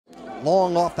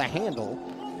long off the handle.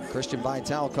 Christian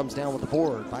Vital comes down with the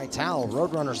board. Vital,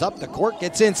 Roadrunners up the court,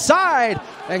 gets inside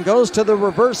and goes to the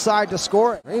reverse side to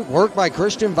score. Great work by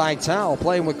Christian Vital,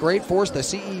 playing with great force, the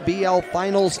CEBL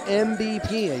Finals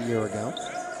MVP a year ago.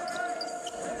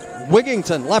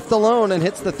 Wigington left alone and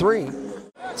hits the three.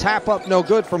 Tap up no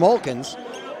good from Olkins.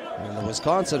 And the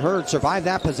Wisconsin Herd survived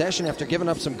that possession after giving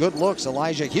up some good looks.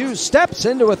 Elijah Hughes steps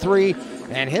into a three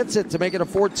and hits it to make it a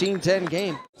 14-10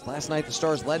 game. Last night the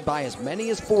Stars led by as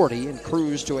many as 40 and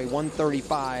cruised to a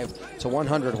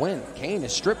 135-100 win. Kane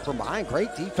is stripped from behind.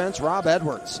 Great defense, Rob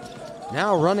Edwards.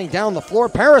 Now running down the floor,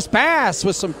 Paris Bass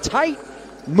with some tight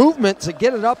movement to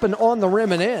get it up and on the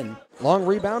rim and in. Long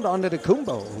rebound onto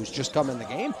DeCumbo, who's just come in the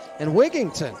game. And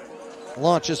Wigington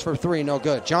launches for three, no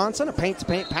good. Johnson, a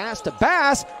paint-to-paint pass to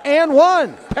Bass, and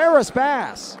one. Paris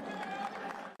Bass,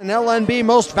 an LNB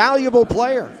most valuable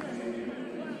player.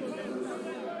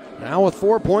 Now with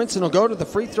 4 points, and he'll go to the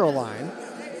free throw line.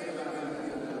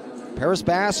 Paris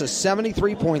Bass is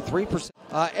 73.3%.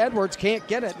 Edwards can't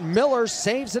get it. Miller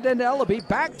saves it into Ellaby.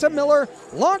 Back to Miller,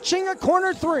 launching a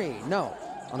corner three. No,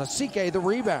 Onasike the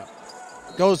rebound.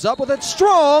 Goes up with it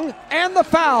strong, and the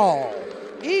foul.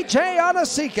 E.J.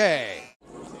 Onasike.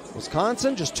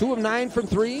 Wisconsin just 2 of 9 from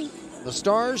three. The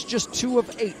Stars just 2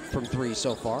 of 8 from three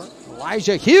so far.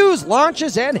 Elijah Hughes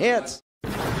launches and hits.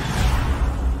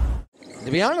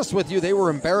 To be honest with you, they were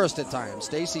embarrassed at times.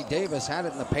 Stacey Davis had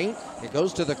it in the paint. It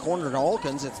goes to the corner to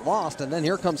Olkins. It's lost, and then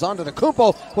here comes onto the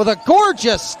Kupo with a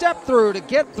gorgeous step through to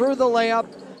get through the layup.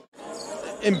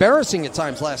 Embarrassing at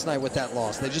times last night with that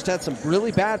loss. They just had some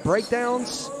really bad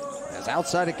breakdowns. As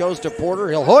outside it goes to Porter.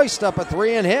 He'll hoist up a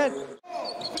three and hit.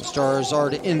 The Stars are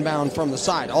to inbound from the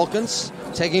side. Olkins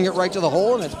taking it right to the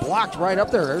hole, and it's blocked right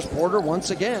up there. There's Porter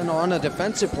once again on a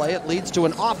defensive play. It leads to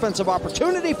an offensive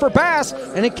opportunity for Bass,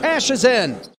 and it cashes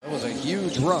in. That was a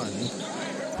huge run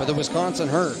for the Wisconsin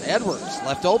Herd. Edwards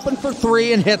left open for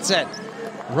three and hits it.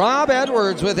 Rob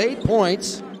Edwards with 8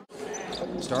 points.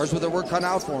 Stars with their work cut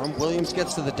out for him. Williams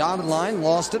gets to the dotted line,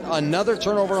 lost it. Another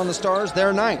turnover on the Stars,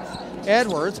 their 9th.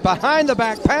 Edwards behind the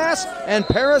back pass, and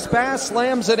Paris Bass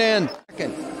slams it in.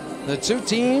 The two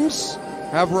teams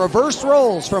have reversed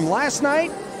roles from last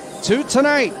night to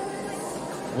tonight.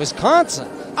 Wisconsin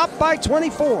up by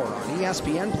 24 on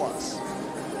ESPN+.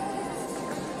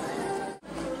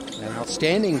 An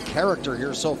outstanding character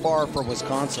here so far for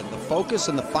Wisconsin. The focus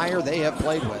and the fire they have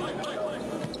played with.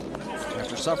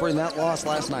 After suffering that loss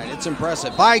last night, it's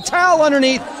impressive. Vital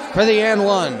underneath for the and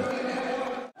one.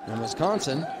 And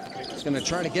Wisconsin is going to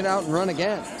try to get out and run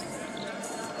again.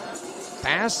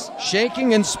 Bass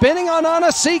shaking and spinning on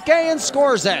Onasike and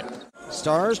scores it.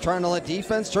 Stars trying to let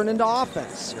defense turn into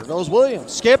offense. Here goes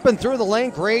Williams, skipping through the lane.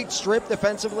 Great strip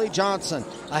defensively. Johnson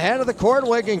ahead of the court.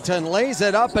 Wigington lays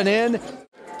it up and in.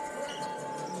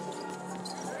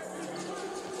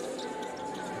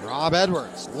 Rob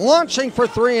Edwards launching for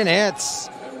three and hits.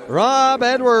 Rob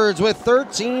Edwards with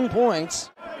 13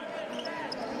 points.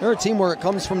 They're a team where it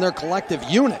comes from their collective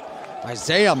unit.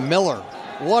 Isaiah Miller,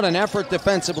 what an effort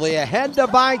defensively. Ahead to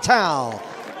Vital.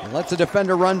 And lets the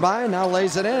defender run by and now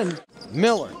lays it in.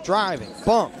 Miller driving,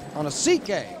 bump on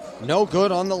Onasike. No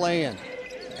good on the lay-in.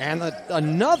 And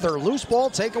another loose ball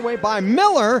takeaway by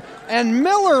Miller, and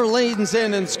Miller leans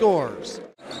in and scores.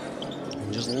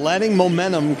 And just letting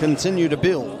momentum continue to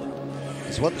build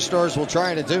is what the Stars will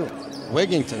try to do.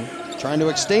 Wigington trying to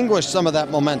extinguish some of that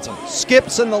momentum.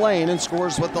 Skips in the lane and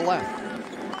scores with the left.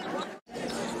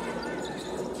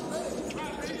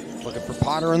 Looking for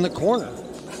Potter in the corner.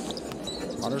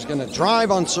 Potter's going to drive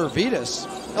on Servetus.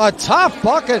 A tough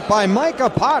bucket by Micah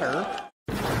Potter.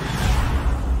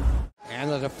 And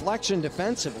the deflection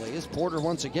defensively is Porter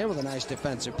once again with a nice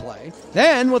defensive play.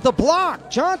 Then with the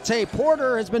block, Jonte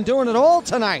Porter has been doing it all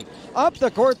tonight. Up the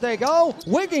court they go.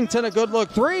 Wigington a good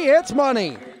look three. It's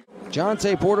money.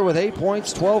 Jonte Porter with 8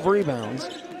 points, 12 rebounds.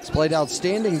 He's played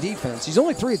outstanding defense. He's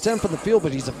only 3 of 10 from the field,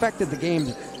 but he's affected the game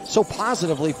so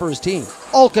positively for his team.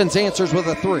 Olkins answers with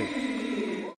a three.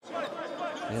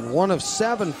 And 1 of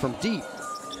 7 from deep.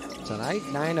 Tonight,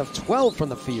 9 of 12 from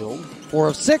the field, 4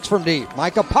 of 6 from deep.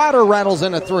 Micah Potter rattles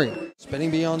in a three.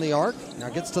 Spinning beyond the arc, now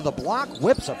gets to the block,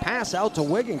 whips a pass out to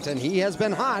Wigington. He has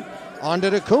been hot. On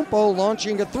to DeCumpo,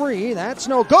 launching a three. That's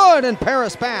no good, and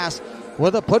Paris Bass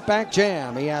with a putback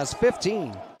jam. He has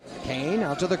 15. Kane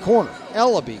out to the corner.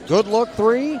 Ellaby, good look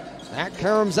three. That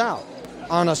caroms out.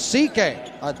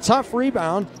 Onasike, a tough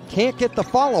rebound. Can't get the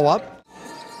follow-up.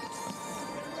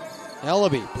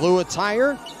 Ellaby blew a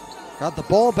tire. Got the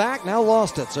ball back, now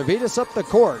lost it. Servetus up the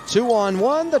court.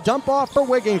 2-on-1, the dump off for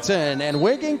Wigington. And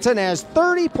Wigington has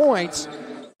 30 points.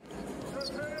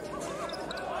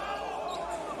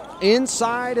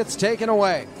 Inside, it's taken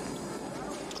away.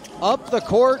 Up the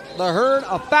court, the Herd,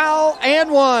 a foul,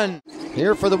 and one.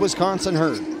 Here for the Wisconsin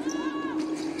Herd.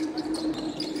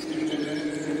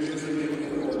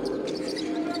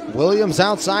 Williams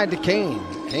outside to Kane.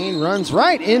 Kane runs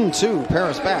right into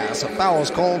Paris Bass. A foul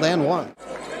is called and one.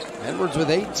 Edwards with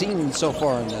 18 so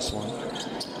far in this one.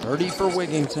 30 for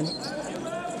Wigington.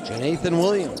 Janathan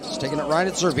Williams taking it right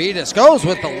at Servetus. Goes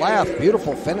with the left.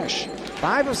 Beautiful finish.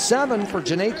 5 of 7 for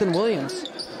Janathan Williams.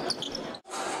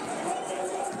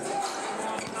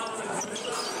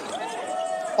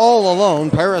 All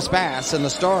alone, Paris Bass and the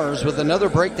Stars with another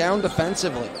breakdown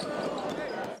defensively.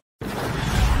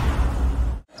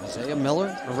 Isaiah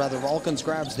Miller, or rather Alkins,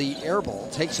 grabs the air ball,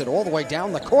 takes it all the way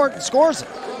down the court and scores it.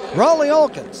 Raleigh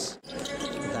Alkins.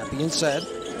 With that being said,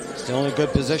 still in a good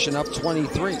position, up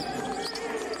 23.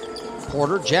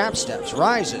 Porter jab steps,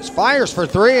 rises, fires for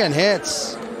three and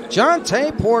hits.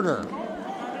 Jonte Porter.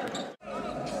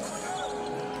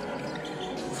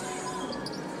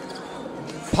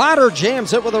 Potter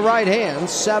jams it with the right hand.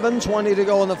 7:20 to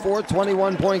go in the fourth,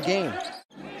 21-point game.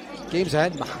 Game's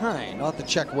ahead behind. I'll have to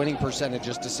check winning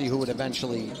percentages to see who would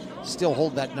eventually still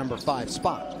hold that number 5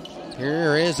 spot.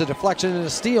 Here is a deflection and a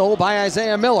steal by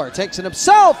Isaiah Miller. Takes it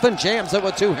himself and jams it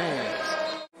with 2 hands.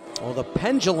 Well, the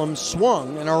pendulum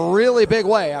swung in a really big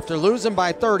way after losing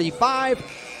by 35.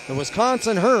 The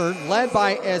Wisconsin Herd led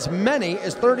by as many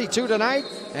as 32 tonight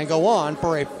and go on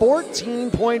for a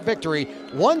 14-point victory,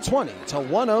 120 to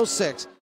 106.